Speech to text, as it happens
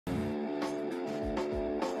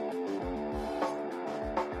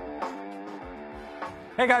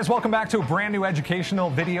Hey guys, welcome back to a brand new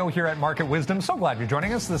educational video here at Market Wisdom. So glad you're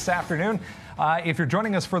joining us this afternoon. If you're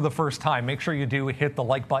joining us for the first time, make sure you do hit the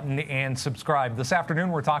like button and subscribe. This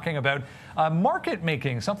afternoon, we're talking about market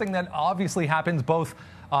making, something that obviously happens both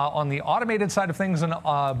on the automated side of things and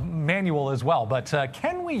manual as well. But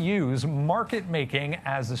can we use market making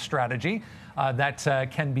as a strategy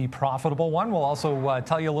that can be profitable one? We'll also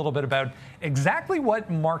tell you a little bit about exactly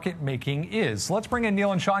what market making is. Let's bring in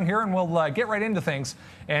Neil and Sean here, and we'll get right into things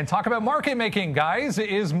and talk about market making. Guys,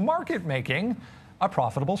 is market making a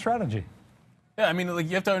profitable strategy? Yeah, I mean,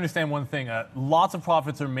 you have to understand one thing. Lots of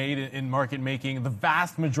profits are made in market making. The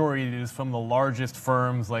vast majority is from the largest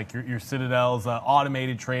firms like your Citadels,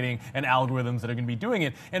 automated trading, and algorithms that are going to be doing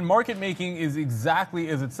it. And market making is exactly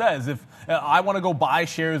as it says. If I want to go buy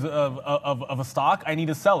shares of a stock, I need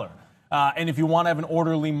a seller. And if you want to have an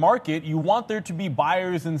orderly market, you want there to be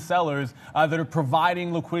buyers and sellers that are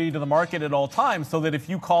providing liquidity to the market at all times, so that if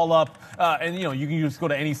you call up, and you can just go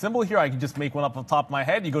to any symbol here. I can just make one up off the top of my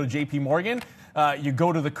head. You go to JP Morgan, you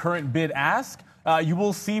go to the current bid ask. You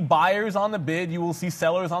will see buyers on the bid. You will see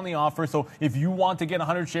sellers on the offer. So if you want to get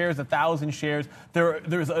 100 shares, 1,000 shares,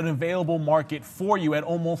 there's an available market for you at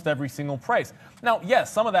almost every single price. Now,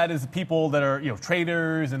 yes, some of that is people that are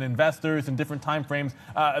traders and investors in different time frames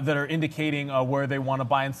that are indicating where they want to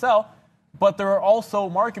buy and sell. But there are also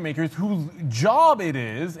market makers whose job it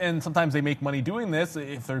is, and sometimes they make money doing this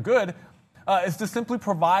if they're good, is to simply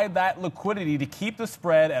provide that liquidity to keep the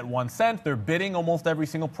spread at 1 cent. They're bidding almost every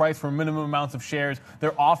single price for minimum amounts of shares.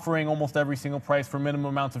 They're offering almost every single price for minimum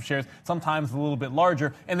amounts of shares, sometimes a little bit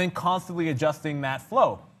larger, and then constantly adjusting that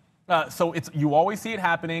flow. So you always see it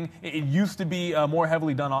happening. It used to be more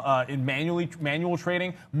heavily done in manual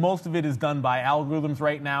trading. Most of it is done by algorithms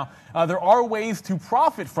right now. There are ways to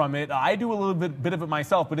profit from it. I do a little bit of it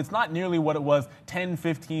myself, but it's not nearly what it was 10,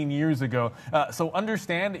 15 years ago. So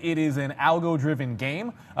understand it is an algo-driven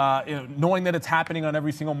game. Knowing that it's happening on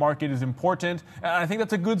every single market is important. And I think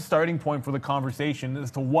that's a good starting point for the conversation as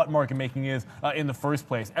to what market making is in the first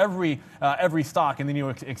place. Every stock in the New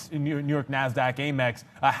York NASDAQ Amex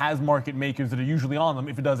has market makers that are usually on them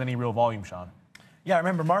if it does any real volume, Sean. Yeah,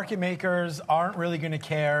 remember, market makers aren't really going to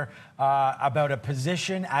care about a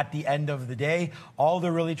position at the end of the day. All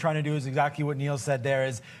they're really trying to do is exactly what Neil said there,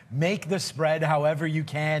 is make the spread however you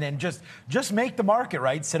can and just make the market,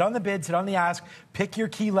 right? Sit on the bid, sit on the ask, pick your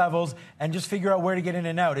key levels, and just figure out where to get in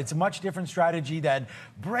and out. It's a much different strategy than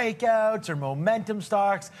breakouts or momentum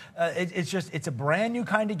stocks. It's a brand new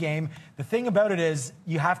kind of game. The thing about it is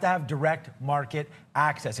you have to have direct market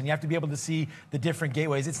access, and you have to be able to see the different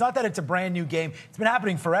gateways. It's not that it's a brand new game. It's been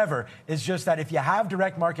happening forever. It's just that if you have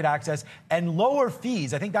direct market access and lower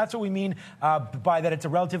fees, I think that's what we mean by that it's a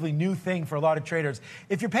relatively new thing for a lot of traders.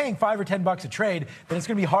 If you're paying $5 or $10 a trade, then it's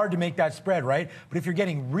going to be hard to make that spread, right? But if you're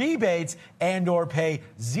getting rebates and or pay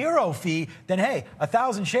zero fee, then hey,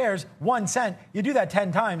 1,000 shares, 1 cent, you do that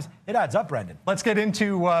 10 times, it adds up, Brendan. Let's get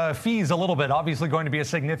into fees a little bit. Obviously going to be a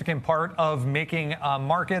significant part of making a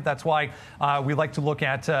market. That's why we like to look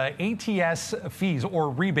at ATS fees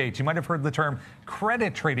or rebates. You might have heard the term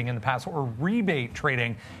credit trading in the past, or rebate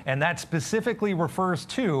trading, and that specifically refers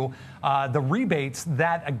to the rebates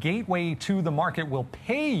that a gateway to the market will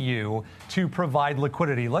pay you to provide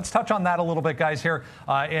liquidity. Let's touch on that a little bit, guys, here,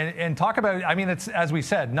 and talk about, I mean, it's, as we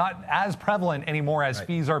said, not as prevalent anymore as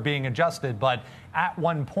fees are being adjusted, but at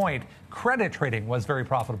one point, credit trading was very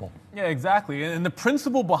profitable. Yeah, exactly. And the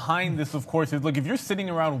principle behind this, of course, is, look, if you're sitting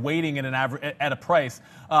around waiting at a price,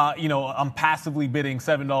 I'm passively bidding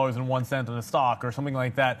 $7.01 on a stock or something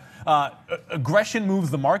like that, aggression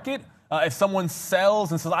moves the market. If someone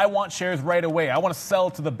sells and says, I want shares right away, I want to sell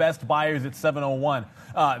to the best buyers at 701,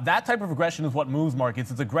 that type of aggression is what moves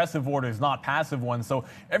markets. It's aggressive orders, not passive ones. So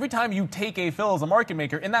every time you take a fill as a market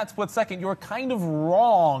maker, in that split second, you're kind of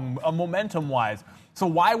wrong momentum-wise. So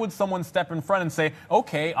why would someone step in front and say,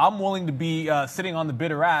 okay, I'm willing to be sitting on the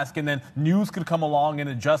bid or ask, and then news could come along and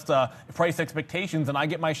adjust price expectations, and I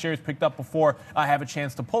get my shares picked up before I have a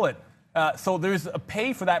chance to pull it? So there's a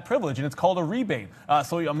pay for that privilege, and it's called a rebate.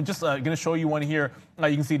 So I'm just going to show you one here.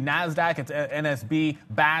 You can see NASDAQ, it's NSB,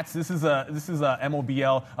 BATS. This is a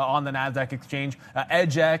MOBL on the NASDAQ exchange.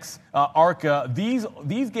 EdgeX, ARCA.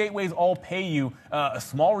 These gateways all pay you a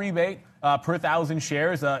small rebate per 1,000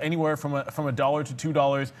 shares, anywhere from $1 to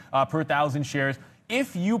 $2 per 1,000 shares,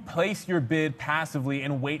 if you place your bid passively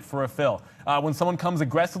and wait for a fill. When someone comes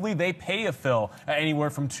aggressively, they pay a fill anywhere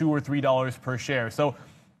from $2 or $3 per share. So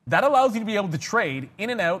that allows you to be able to trade in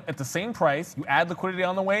and out at the same price. You add liquidity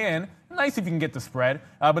on the way in. Nice if you can get the spread.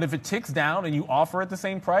 But if it ticks down and you offer at the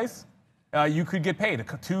same price, you could get paid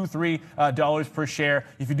 $2-3 per share.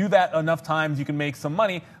 If you do that enough times, you can make some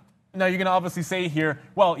money. Now, you're going to obviously say here,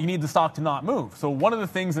 well, you need the stock to not move. So one of the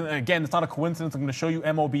things, and again, it's not a coincidence, I'm going to show you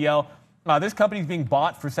MOBL. This company is being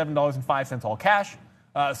bought for $7.05 all cash.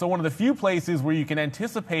 So one of the few places where you can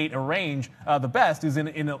anticipate a range the best is in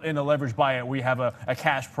a leveraged buyout where you have a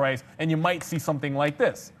cash price, and you might see something like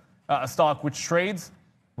this, a stock which trades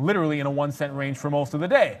literally in a 1 cent range for most of the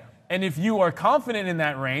day. And if you are confident in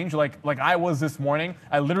that range, like I was this morning,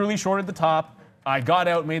 I literally shorted the top. I got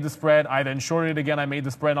out, made the spread. I then shorted it again. I made the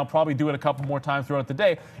spread. And I'll probably do it a couple more times throughout the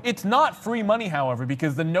day. It's not free money, however,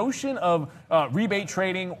 because the notion of rebate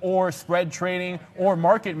trading or spread trading or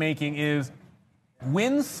market making is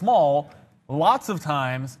win small lots of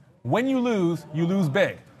times. When you lose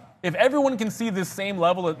big. If everyone can see this same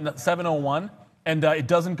level at 701 and it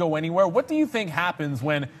doesn't go anywhere, what do you think happens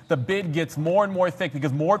when the bid gets more and more thick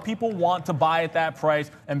because more people want to buy at that price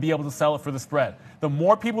and be able to sell it for the spread? The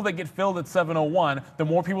more people that get filled at 701, the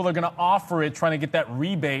more people are going to offer it trying to get that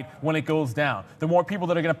rebate when it goes down. The more people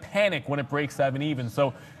that are going to panic when it breaks 7 even.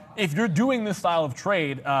 So if you're doing this style of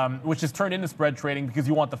trade, which is turned into spread trading because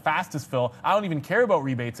you want the fastest fill, I don't even care about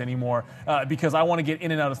rebates anymore because I want to get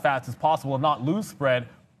in and out as fast as possible and not lose spread.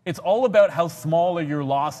 It's all about how small are your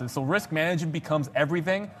losses. So risk management becomes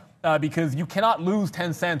everything because you cannot lose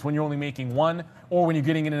 10 cents when you're only making 1 or when you're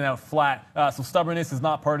getting in and out flat. So stubbornness is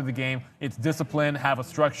not part of the game. It's discipline, have a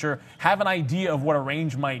structure, have an idea of what a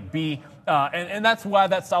range might be. And that's why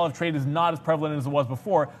that style of trade is not as prevalent as it was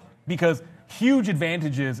before, because huge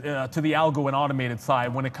advantages to the algo and automated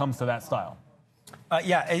side when it comes to that style.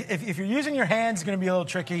 Yeah, if you're using your hands, it's going to be a little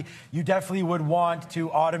tricky. You definitely would want to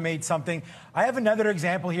automate something. I have another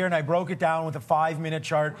example here, and I broke it down with a 5-minute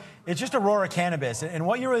chart. It's just Aurora Cannabis. And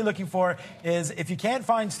what you're really looking for is if you can't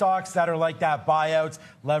find stocks that are like that, buyouts,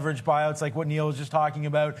 leverage buyouts, like what Neil was just talking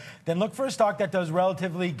about, then look for a stock that does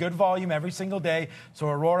relatively good volume every single day. So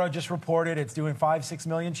Aurora just reported it's doing 5-6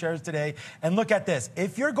 million shares today. And look at this.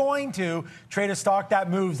 If you're going to trade a stock that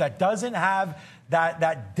moves, that doesn't have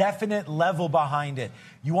that definite level behind it,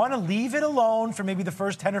 you want to leave it alone for maybe the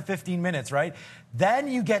first 10 or 15 minutes, right? Then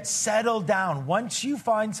you get settled down. Once you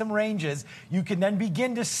find some ranges, you can then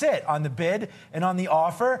begin to sit on the bid and on the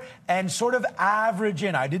offer and sort of average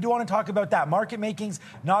in. I did want to talk about that. Market making's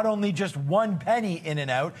not only just 1 penny in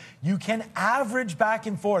and out, you can average back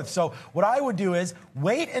and forth. So what I would do is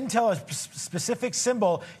wait until a specific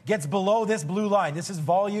symbol gets below this blue line. This is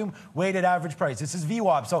volume weighted average price. This is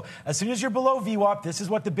VWAP. So as soon as you're below VWAP, this is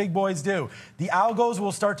what the big boys do. The algos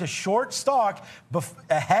will start to short stock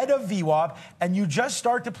ahead of VWAP, and you just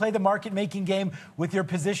start to play the market making game with your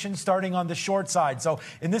position starting on the short side. So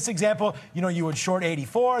in this example, you would short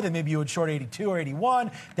 84, then maybe you would short 82 or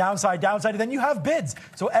 81, downside, and then you have bids.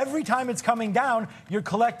 So every time it's coming down, you're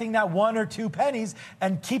collecting that 1 or 2 pennies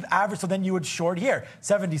and keep average. So then you would short here,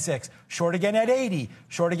 76, short again at 80,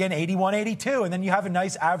 short again 81, 82, and then you have a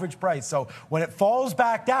nice average price. So when it falls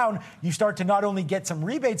back down, you start to not only get some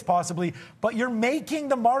rebates possibly, but you're making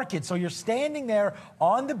the market. So you're standing there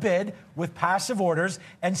on the bid with passive orders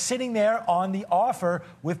and sitting there on the offer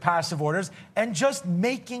with passive orders and just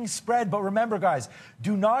making spread. But remember, guys,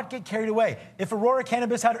 do not get carried away. If Aurora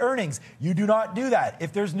Cannabis had earnings, you do not do that.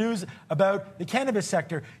 If there's news about the cannabis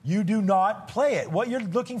sector, you do not play it. What you're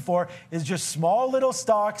looking for is just small little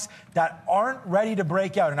stocks that aren't ready to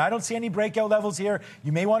break out. And I don't see any breakout levels here.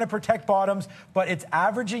 You may want to protect bottoms, but it's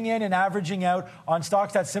averaging in and averaging out on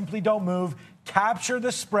stocks that simply don't move. Capture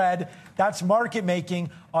the spread. That's market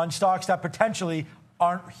making on stocks that potentially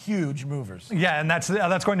aren't huge movers. Yeah, and that's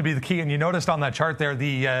going to be the key. And you noticed on that chart there,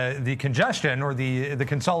 the congestion or the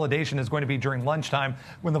consolidation is going to be during lunchtime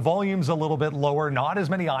when the volume's a little bit lower, not as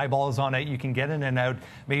many eyeballs on it. You can get in and out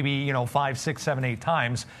maybe 5, 6, 7, 8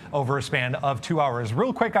 times over a span of 2 hours.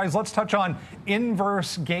 Real quick, guys, let's touch on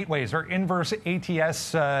inverse gateways or inverse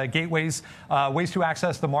ATS gateways, ways to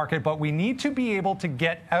access the market. But we need to be able to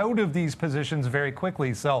get out of these positions very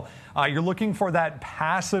quickly. So you're looking for that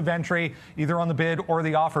passive entry either on the bid or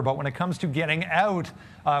the offer. But when it comes to getting out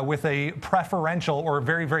with a preferential or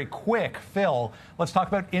very, very quick fill, let's talk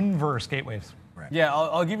about inverse gateways. Yeah,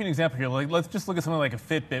 I'll give you an example here. Let's just look at something like a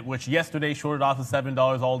Fitbit, which yesterday shorted off at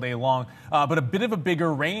 $7 all day long, but a bit of a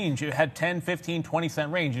bigger range. It had 10, 15, 20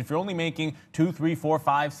 cent range. If you're only making 2, 3, 4,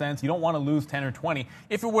 5 cents, you don't want to lose 10 or 20.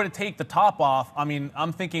 If it were to take the top off,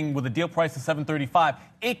 I'm thinking with a deal price of $7.35,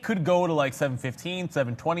 it could go to like $7.15,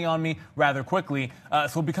 $7.20 on me rather quickly.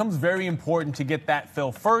 So it becomes very important to get that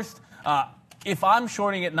fill first. If I'm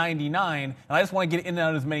shorting at 99 and I just want to get in and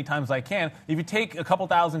out as many times as I can, if you take a couple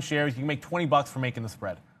thousand shares, you can make $20 for making the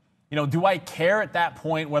spread. Do I care at that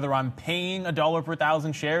point whether I'm paying $1 per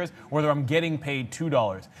 1,000 shares or whether I'm getting paid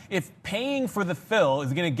 $2? If paying for the fill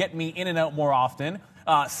is going to get me in and out more often,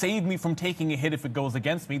 save me from taking a hit if it goes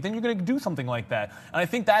against me, then you're going to do something like that. And I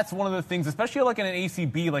think that's one of the things, especially like in an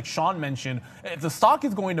ACB, like Sean mentioned, if the stock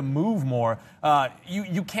is going to move more,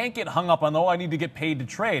 you can't get hung up on, I need to get paid to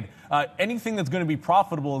trade. Anything that's going to be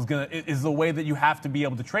profitable is the way that you have to be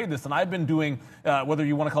able to trade this. And I've been doing, whether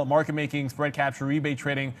you want to call it market making, spread capture, rebate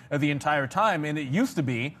trading, the entire time. And it used to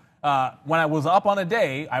be, when I was up on a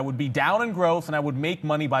day, I would be down in gross and I would make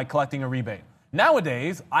money by collecting a rebate.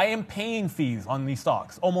 Nowadays, I am paying fees on these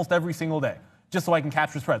stocks almost every single day, just so I can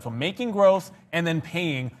capture spread. So making gross and then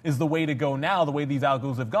paying is the way to go now, the way these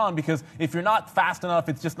algos have gone, because if you're not fast enough,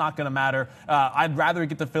 it's just not going to matter. I'd rather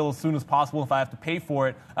get the fill as soon as possible if I have to pay for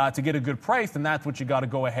it to get a good price, then that's what you got to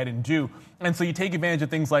go ahead and do. And so you take advantage of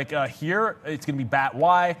things like here, it's going to be BAT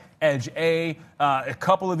Y, Edge A, a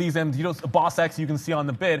couple of these, Boss X you can see on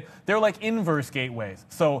the bid, they're like inverse gateways.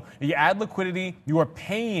 So you add liquidity, you are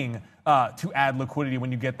paying to add liquidity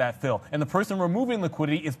when you get that fill. And the person removing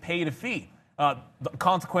liquidity is paid a fee. The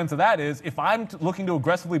consequence of that is if I'm looking to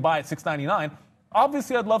aggressively buy at $6.99,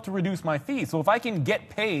 obviously I'd love to reduce my fee. So if I can get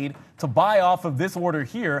paid to buy off of this order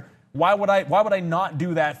here, why would I not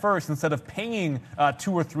do that first instead of paying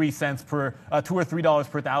 $2 or $3 per $2 or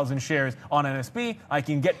 $3 per 1,000 shares on NSB? I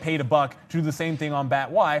can get paid $1 to do the same thing on BAT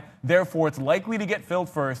Y. Therefore, it's likely to get filled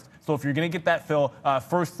first. So if you're going to get that fill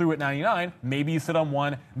first through at 99, maybe you sit on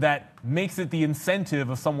one that makes it the incentive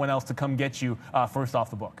of someone else to come get you first off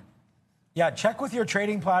the book. Yeah, check with your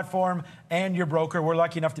trading platform and your broker. We're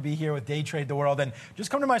lucky enough to be here with Day Trade the World. And just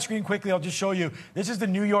come to my screen quickly. I'll just show you. This is the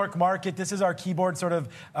New York market. This is our keyboard, sort of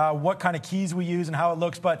what kind of keys we use and how it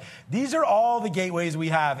looks. But these are all the gateways we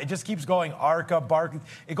have. It just keeps going. ARCA, Bark.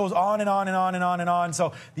 It goes on and on and on and on and on.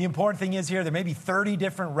 So the important thing is here, there may be 30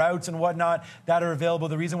 different routes and whatnot that are available.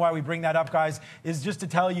 The reason why we bring that up, guys, is just to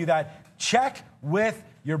tell you that check with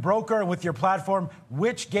your broker and with your platform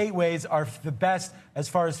which gateways are the best as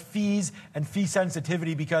far as fees and fee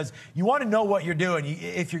sensitivity, because you want to know what you're doing.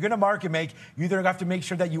 If you're going to market make, you either have to make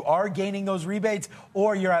sure that you are gaining those rebates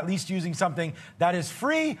or you're at least using something that is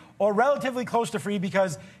free or relatively close to free,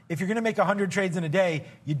 because if you're going to make 100 trades in a day,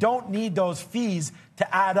 you don't need those fees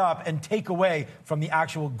to add up and take away from the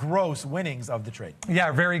actual gross winnings of the trade.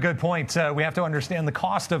 Yeah, very good point. We have to understand the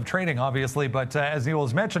cost of trading, obviously, but as Neil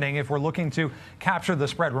was mentioning, if we're looking to capture the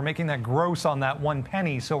spread, we're making that gross on that 1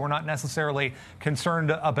 penny, so we're not necessarily concerned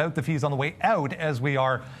about the fees on the way out as we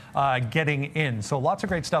are getting in. So lots of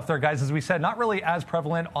great stuff there, guys. As we said, not really as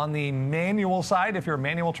prevalent on the manual side if you're a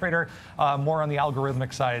manual trader, more on the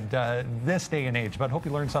algorithmic side this day and age, but hope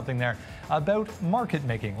you learned something there about market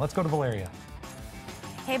making. Let's go to Valeria.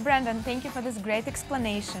 Hey Brandon, thank you for this great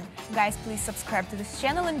explanation. Guys, please subscribe to this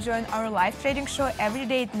channel and join our live trading show every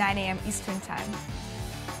day at 9 a.m. Eastern Time.